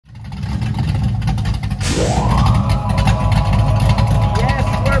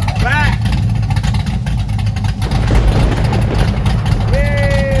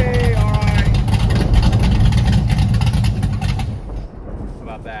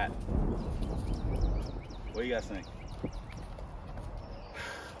that. What do you guys think?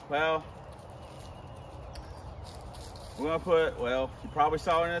 Well, we're gonna put, well, you probably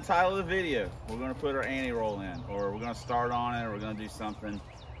saw it in the title of the video. We're gonna put our anti-roll in, or we're gonna start on it, or we're gonna do something.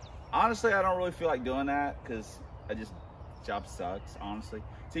 Honestly, I don't really feel like doing that because job sucks, honestly.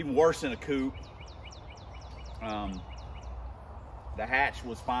 It's even worse than a coupe. The hatch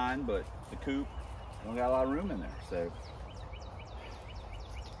was fine, but the coupe, don't got a lot of room in there, so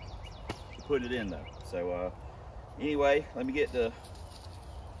put it in though. So anyway, let me get the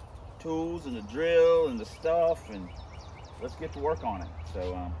tools and the drill and the stuff, and let's get to work on it.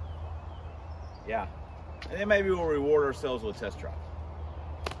 So yeah, and then maybe we'll reward ourselves with a test drive.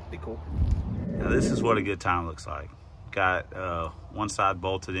 Be cool. Now this is what a good time looks like. Got one side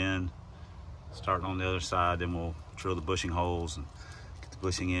bolted in, starting on the other side, then we'll drill the bushing holes and get the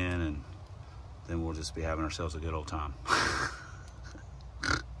bushing in, and then we'll just be having ourselves a good old time.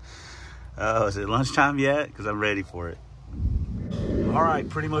 Oh, is it lunchtime yet? Because I'm ready for it. All right,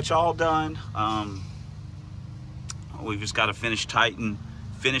 pretty much all done. We've just got to finish tighten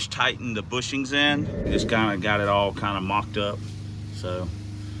the bushings in. We just kind of got it all kind of mocked up. So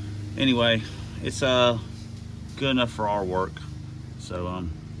anyway, it's good enough for our work. So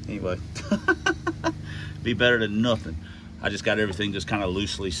anyway, be better than nothing. I just got everything just kind of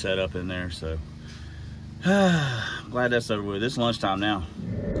loosely set up in there. So glad that's over with. It's lunchtime now.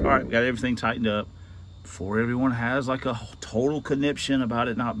 All right, we got everything tightened up. Before everyone has like a total conniption about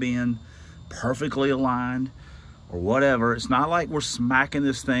it not being perfectly aligned or whatever, it's not like we're smacking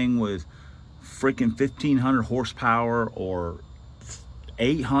this thing with freaking 1500 horsepower or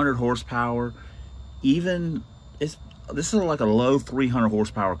 800 horsepower. Even this is like a low 300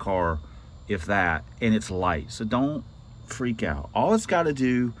 horsepower car, if that, and it's light. So don't freak out. All it's got to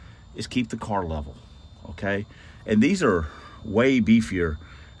do is keep the car level, okay? And these are way beefier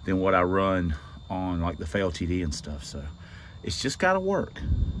than what I run on like the FLTD and stuff, so it's just got to work.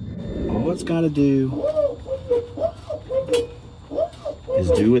 All it's got to do is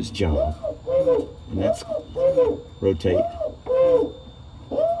do its job, and that's rotate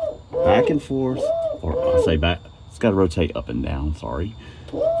back and forth, or I say back, it's got to rotate up and down, sorry.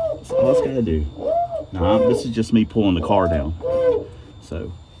 That's all it's got to do. Now this is just me pulling the car down,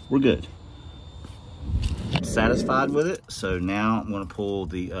 so we're good. Satisfied with it, so now I'm going to pull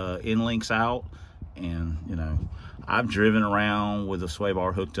the end links out. And you know, I've driven around with a sway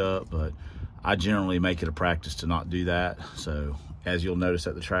bar hooked up, but I generally make it a practice to not do that. So as you'll notice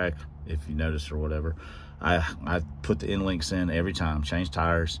at the track, if you notice or whatever, I put the end links in every time, change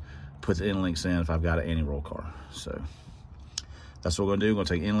tires, put the end links in if I've got an anti-roll car. So that's what we're gonna do. We're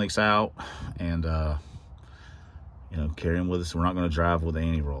gonna take end links out and you know, carry them with us. We're not gonna drive with the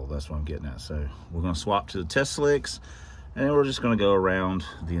anti-roll. That's what I'm getting at. So we're gonna swap to the test slicks, and then we're just gonna go around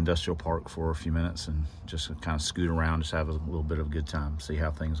the industrial park for a few minutes and just kind of scoot around, just have a little bit of a good time, see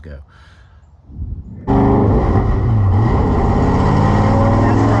how things go.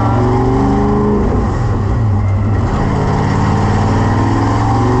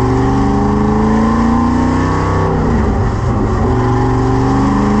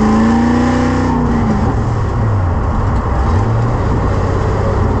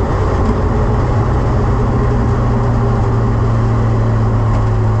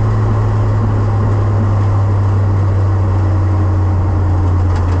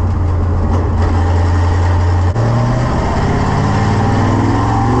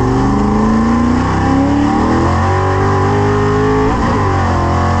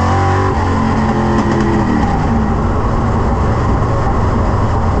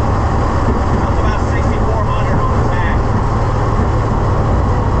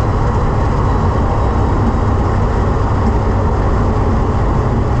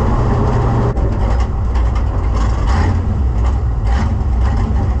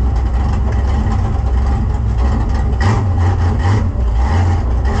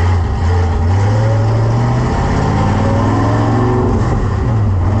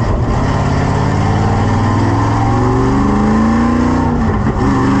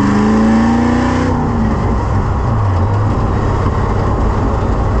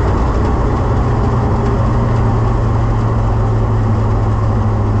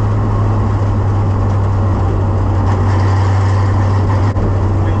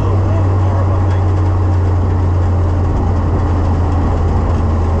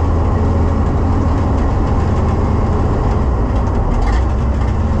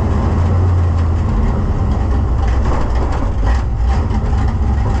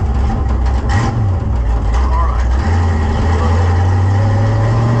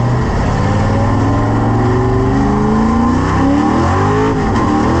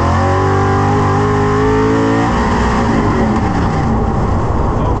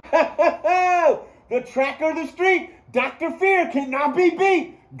 of the street. Dr. Fear cannot be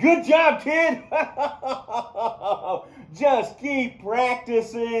beat. Good job, kid. Just keep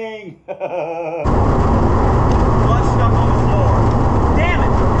practicing. Blood stuck on the floor. Damn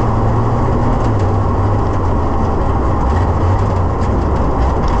it.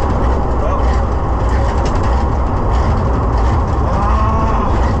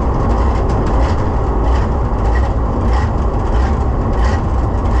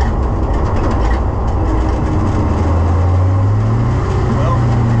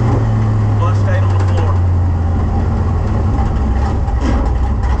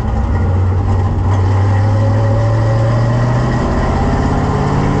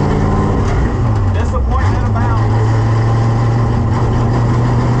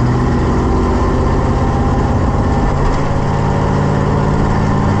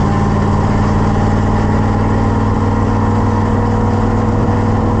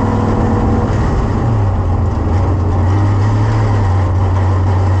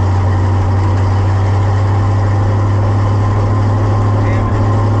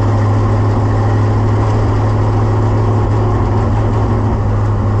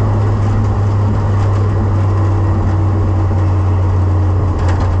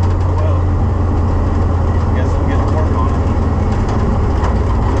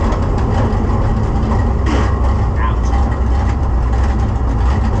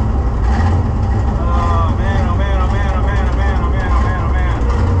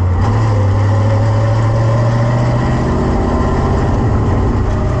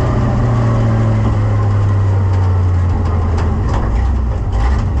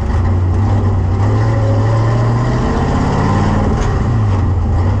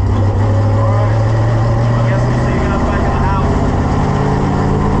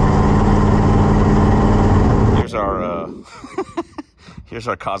 Here's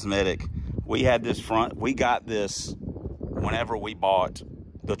our cosmetic. We had this front, we got this whenever we bought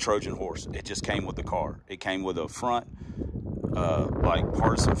the Trojan horse. It just came with the car. It came with a front, like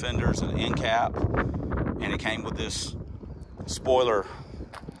partisan fenders and end cap, and it came with this spoiler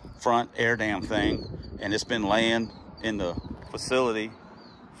front air dam thing, and it's been laying in the facility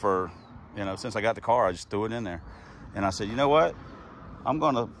for, you know, since I got the car. I just threw it in there, and I said, you know what, I'm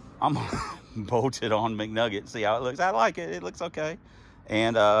gonna bolt it on McNugget, see how it looks. I like it. It looks okay.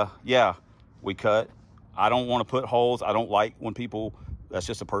 And yeah, we cut. I don't want to put holes. I don't like when people, that's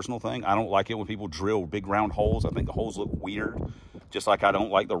just a personal thing. I don't like it when people drill big round holes. I think the holes look weird. Just like I don't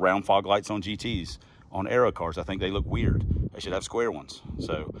like the round fog lights on GTs, on aero cars. I think they look weird. They should have square ones.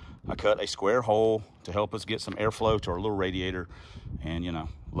 So I cut a square hole to help us get some airflow to our little radiator. And, you know,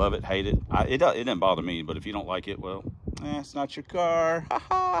 love it, hate it. It doesn't bother me, but if you don't like it, well, it's not your car. Ha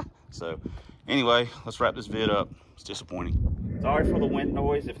ha. So anyway, let's wrap this vid up. It's disappointing. Sorry for the wind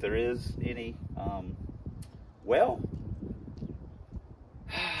noise, if there is any. Well,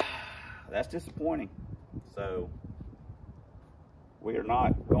 that's disappointing. So we are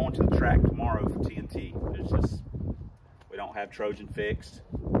not going to the track tomorrow for TNT. There's just, we don't have Trojan fixed,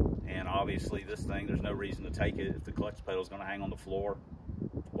 and obviously this thing, there's no reason to take it if the clutch pedal is going to hang on the floor.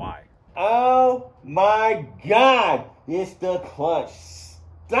 Why? Oh my God, it's the clutch.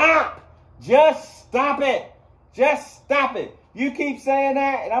 Stop! Just stop it. Just stop it. You keep saying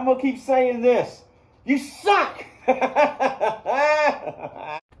that, and I'm going to keep saying this. You suck! You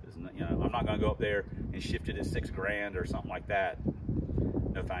know, I'm not going to go up there and shift it at $6 grand or something like that.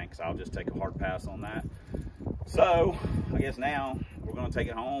 No thanks. I'll just take a hard pass on that. So I guess now we're going to take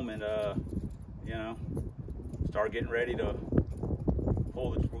it home and you know, start getting ready to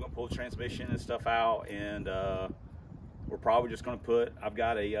pull the, we're going to pull the transmission and stuff out, and we're probably just going to put, I've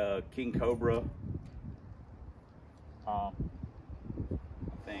got a King Cobra, I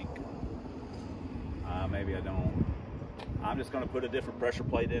think, maybe I don't. I'm just going to put a different pressure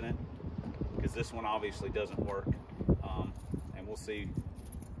plate in it because this one obviously doesn't work, and we'll see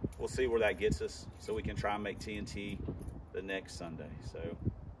where that gets us, so we can try and make TNT the next Sunday. So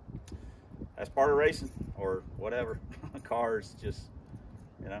that's part of racing, or whatever. Cars, just,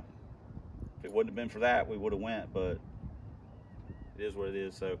 you know, if it wouldn't have been for that, we would have went, but it is what it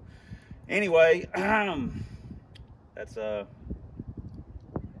is. So anyway, that's damn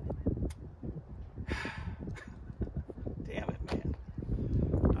it, man.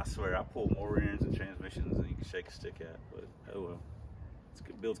 I swear I pull more rear ends and transmissions than you can shake a stick at, but oh well.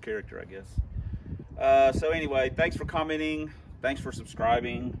 It builds character, I guess. So anyway, thanks for commenting, thanks for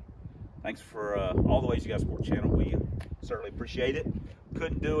subscribing, thanks for all the ways you guys support the channel. We certainly appreciate it.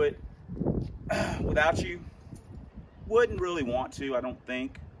 Couldn't do it without you. Wouldn't really want to, I don't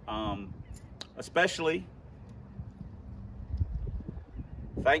think. Especially,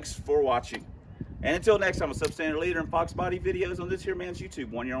 thanks for watching. And until next time, a substandard leader in Fox body videos on this here man's YouTube.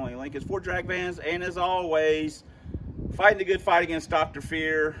 One year only link is for drag vans. And as always, fighting the good fight against Dr.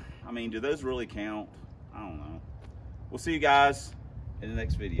 Fear. I mean, do those really count? I don't know. We'll see you guys in the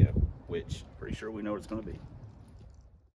next video, which I'm pretty sure we know what it's going to be.